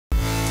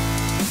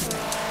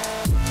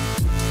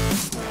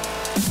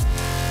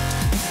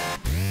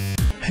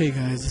Hey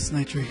guys, it's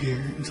Nitro here,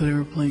 and today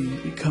we're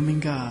playing Becoming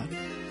God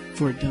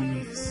for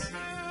Dummies.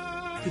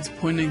 It's a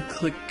point and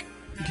click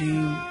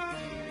game.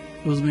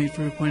 It was made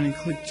for a point and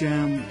click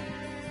jam,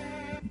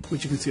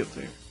 which you can see up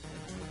there.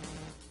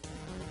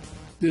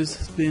 This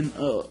has been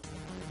a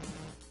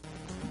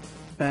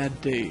bad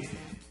day.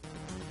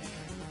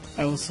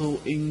 I was so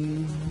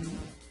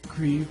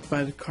angry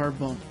by the car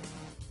bump.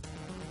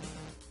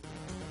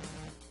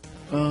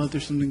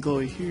 There's something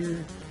glowy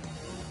here.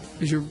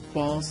 Is your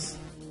boss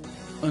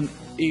an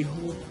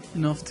a-hole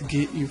enough to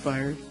get you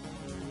fired?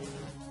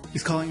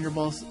 Is calling your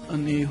boss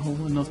an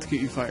a-hole enough to get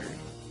you fired?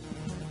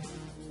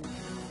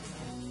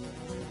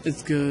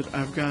 It's good.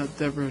 I've got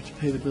Deborah to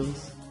pay the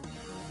bills.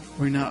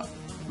 We're not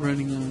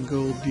running on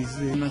gold these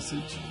days.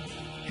 Message.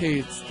 Hey,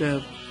 it's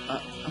Deb.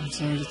 I'm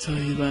sorry to tell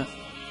you that,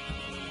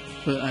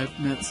 but I've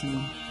met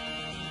someone.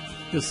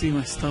 You'll see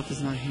my stuff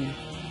is not here.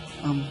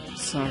 I'm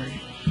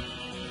sorry.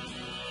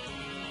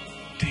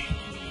 Dang.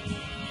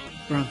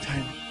 Wrong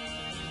timing.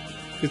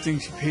 Good thing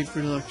she paid for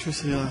the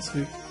electricity last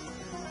week.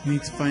 We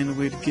need to find a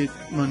way to get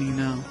money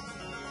now.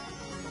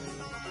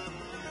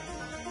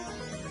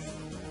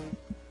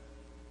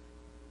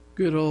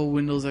 Good old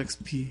Windows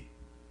XP.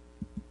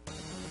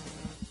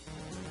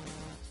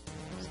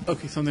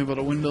 Okay, something about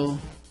a window.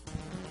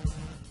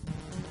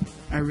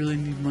 I really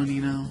need money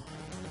now.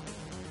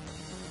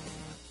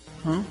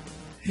 Huh?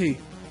 Hey.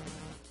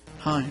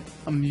 Hi,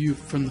 I'm you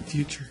from the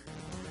future.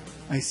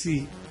 I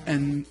see.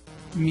 And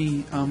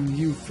me, I'm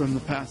you from the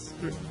past.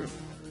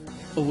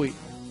 Oh wait.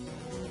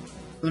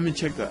 Let me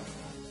check that.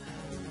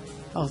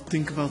 I'll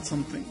think about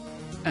something,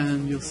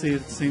 and you'll say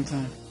it at the same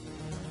time.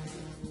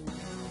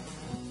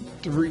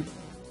 3.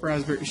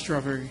 Raspberry,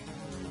 strawberry.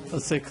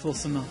 Let's say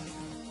close enough.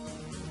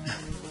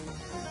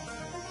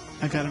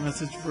 I got a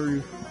message for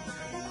you.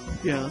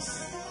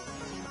 Yes.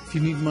 If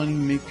you need money,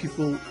 make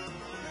people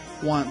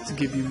want to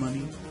give you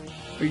money.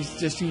 Are you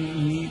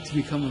suggesting me to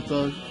become a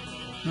thug?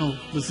 No,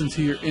 listen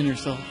to your inner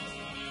self.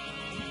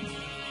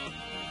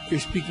 You're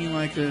speaking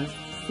like a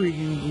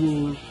freaking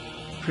guru.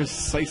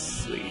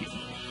 Precisely.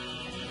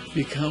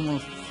 Become a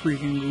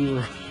freaking guru.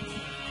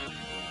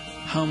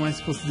 How am I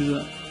supposed to do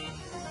that?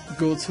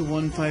 Go to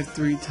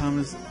 153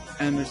 Thomas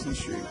Anderson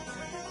Street.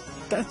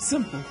 That's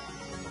simple.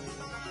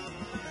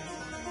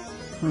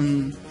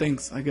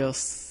 Thanks, I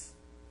guess.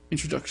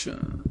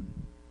 Introduction.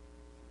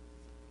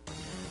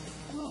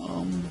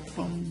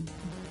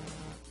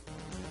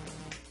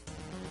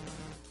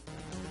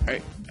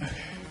 Alright.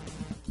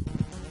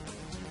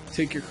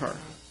 Take your car.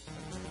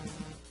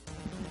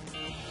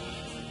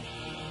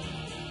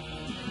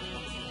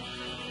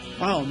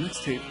 Wow,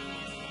 mixtape.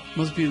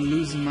 Must be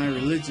losing my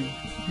religion.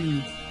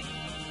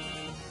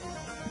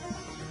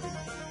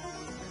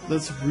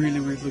 That's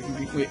really weird looking.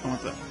 Wait, I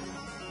want that.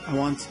 I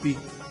want to be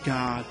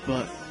God,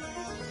 but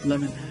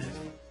Lemonhead.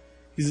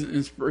 He's an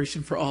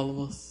inspiration for all of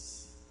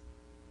us.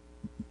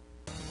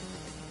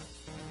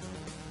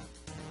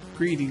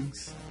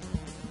 Greetings.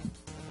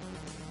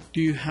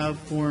 Do you have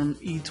form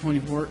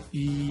E24?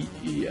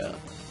 Yeah.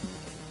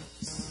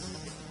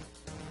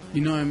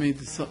 You know I made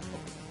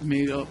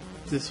up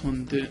this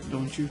one,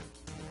 don't you?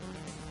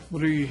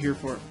 What are you here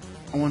for?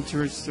 I want to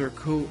register a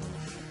coat.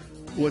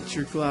 What's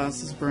your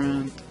glasses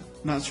brand?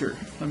 Not sure.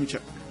 Let me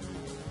check.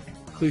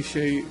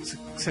 Cliche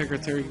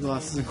Secretary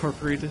Glasses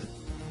Incorporated.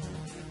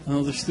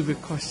 Another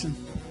stupid question.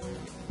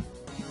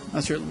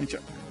 Not sure. Let me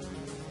check.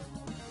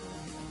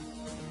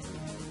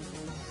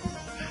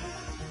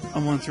 I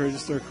want to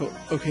register a coat.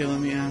 Okay, let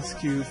me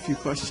ask you a few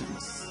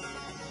questions.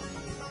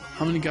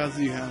 How many gods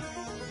do you have?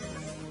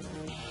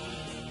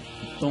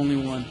 The only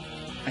one.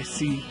 I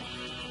see.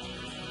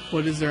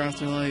 What is their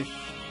afterlife?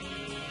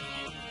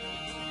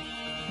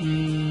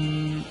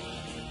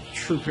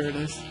 True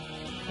paradise.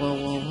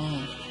 Well.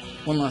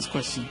 One last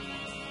question.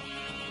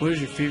 What is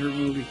your favorite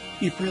movie?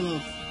 Eat, Pray,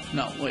 Love.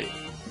 No, wait.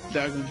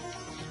 Dagon.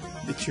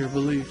 It's your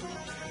belief.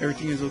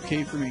 Everything is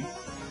okay for me.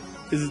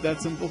 Is it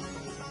that simple?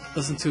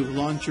 Lesson 2.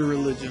 Launch your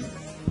religion.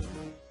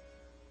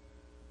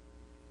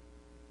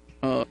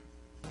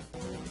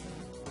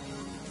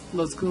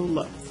 Let's go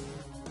left.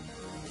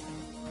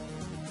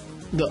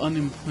 The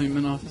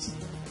unemployment office.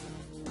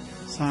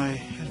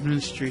 Sigh.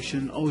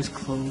 Administration. Always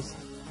closed.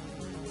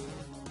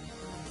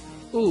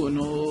 Oh,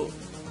 no.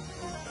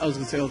 I was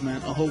gonna say old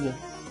man. A hobo.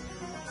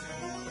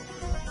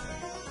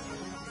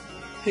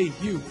 Hey,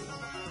 you.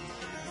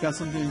 Got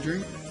something to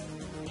drink?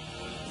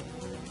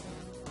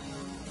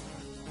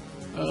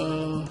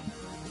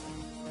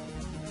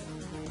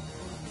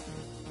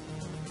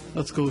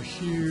 Let's go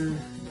here.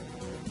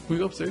 Can we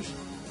go upstairs?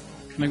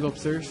 Can I go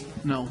upstairs?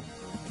 No.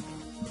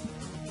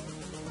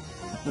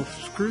 Well,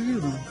 screw you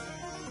then.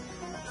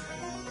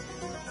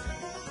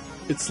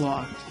 It's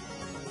locked.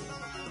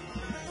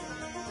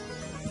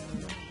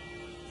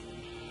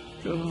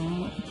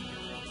 Go.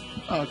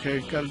 Okay,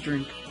 got a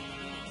drink.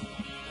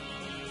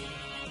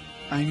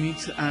 I need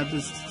to add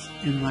this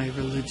in my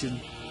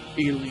religion.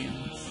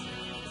 Aliens.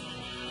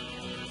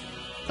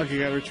 Okay,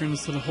 gotta return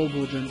this to the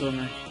hobo then, don't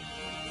I?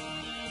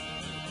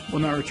 Well,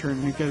 not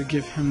return. I gotta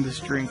give him this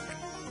drink.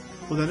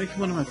 Will that make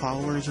him one of my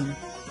followers? And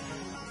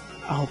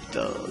I hope it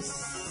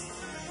does.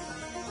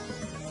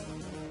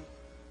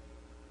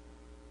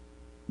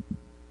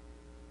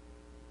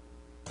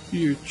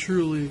 You're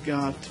truly a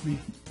god to me.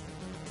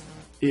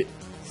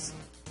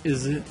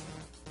 Is it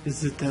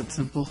that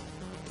simple?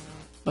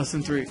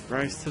 Lesson 3,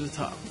 rise to the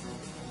top.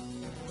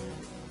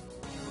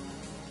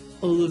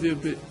 Olivia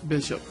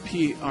Bishop,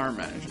 PR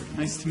manager.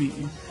 Nice to meet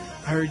you.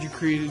 I heard you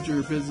created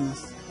your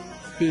business.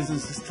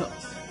 Business is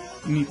tough.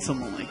 You need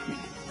someone like me,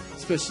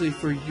 especially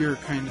for your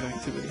kind of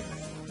activity.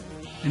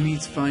 I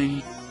need to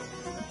find...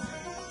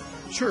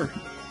 Sure.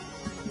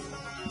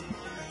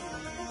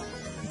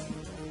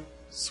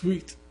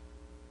 Sweet.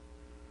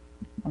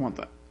 I want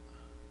that.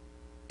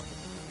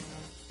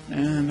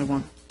 And I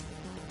want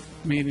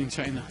made in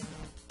China.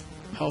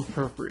 How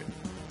appropriate.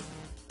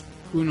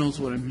 Who knows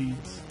what it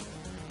means,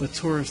 but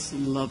tourists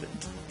love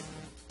it.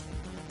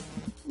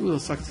 Ooh,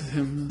 let's talk to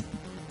him.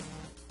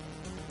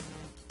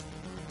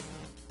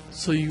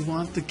 So you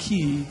want the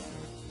key?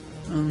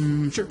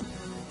 Sure.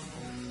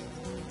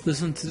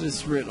 Listen to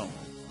this riddle.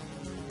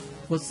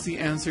 What's the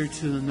answer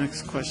to the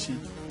next question?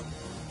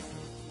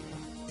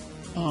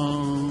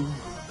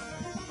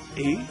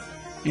 A?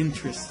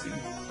 Interesting.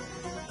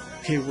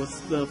 Okay, what's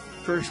the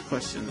first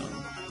question then?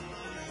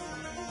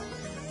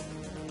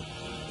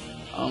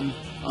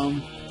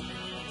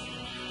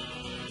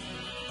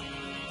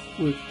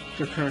 With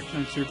the correct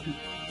answer,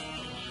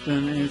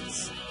 then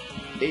it's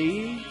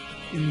A.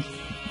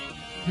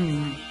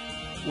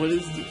 What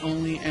is the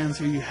only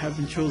answer you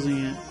haven't chosen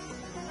yet?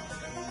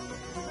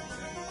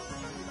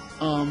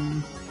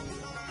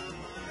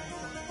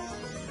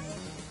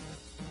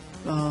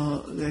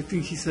 I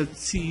think he said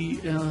C,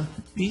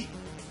 B?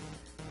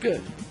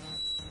 Good.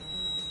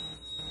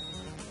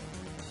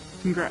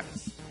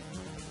 Congrats.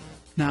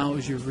 Now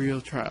is your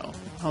real trial.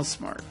 How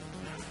smart.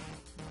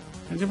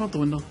 Can I jump out the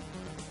window?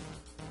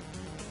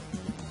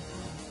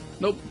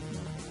 Nope.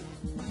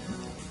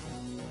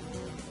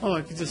 Oh,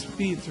 I could just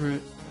speed through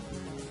it.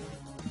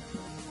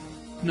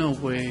 No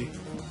way.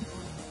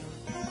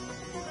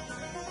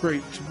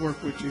 Great to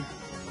work with you.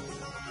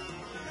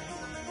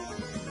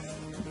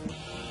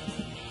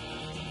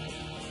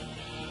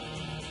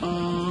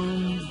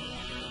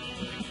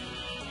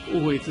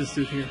 Oh wait, this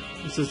dude here.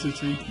 What's this dude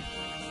saying?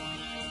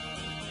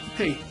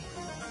 Hey,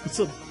 what's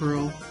up,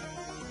 bro?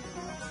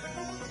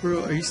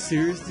 Bro, are you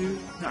serious, dude?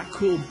 Not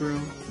cool, bro.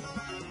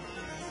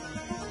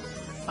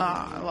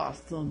 Ah, I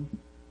lost them.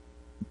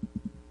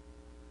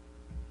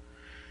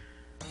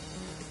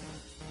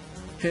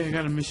 Hey, I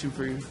got a mission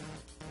for you.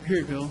 Here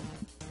you go.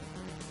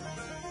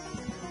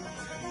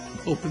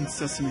 Open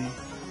sesame.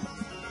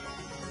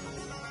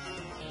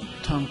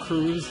 Tom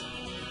Cruise.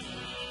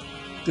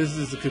 This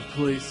is a good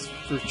place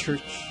for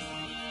church.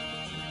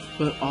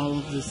 But all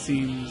of this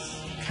seems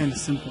kind of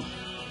simple.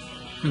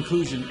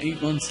 Conclusion,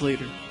 8 months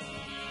later.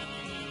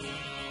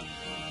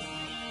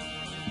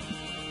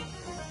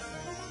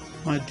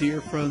 My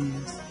dear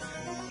friends,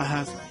 I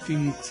have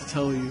things to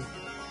tell you.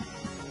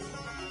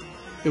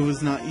 It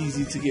was not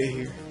easy to get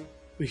here,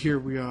 but here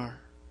we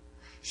are,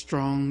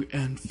 strong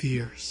and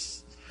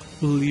fierce,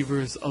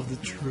 believers of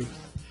the truth.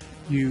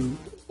 You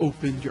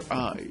opened your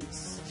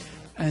eyes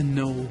and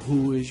know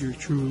who is your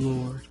true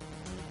Lord.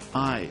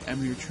 I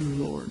am your true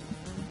Lord.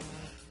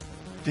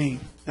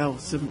 Dang, that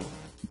was simple.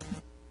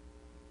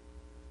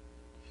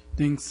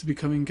 Thanks to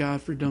becoming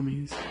God for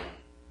Dummies.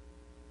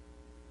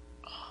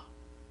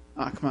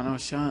 Ah, come on, I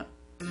was shot.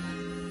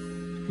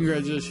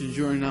 Congratulations,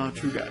 you are now a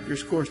true God. Your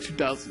score is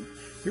 2,000.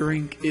 Your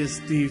rank is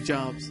Steve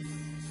Jobs.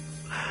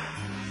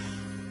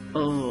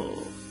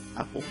 Oh,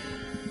 Apple.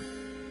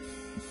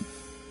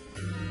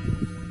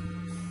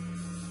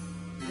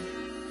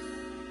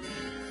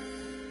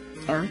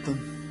 Alright then.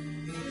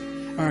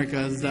 Alright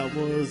guys, that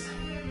was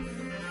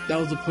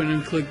a point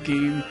and click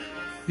game,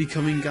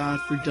 Becoming God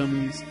for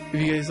Dummies.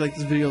 If you guys like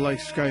this video, like,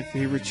 subscribe,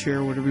 favorite,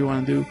 share, whatever you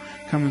want to do.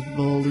 Comment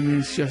below, leave me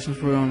any suggestions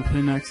for what I want to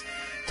play next.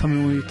 Tell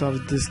me what you thought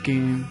of this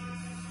game.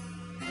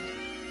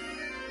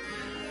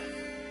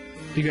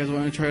 If you guys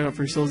want to try it out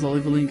for yourselves, I'll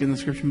leave a link in the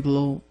description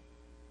below.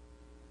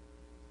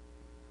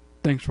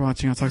 Thanks for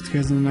watching. I'll talk to you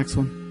guys in the next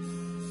one.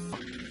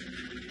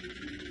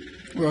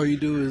 Where all you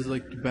do is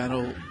like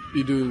battle.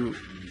 You do.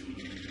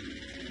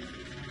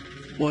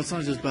 Well, it's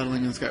not just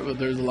battling in the sky, but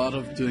there's a lot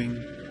of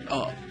doing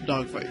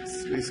dog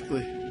fights,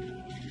 basically.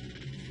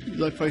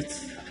 Dog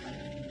fights.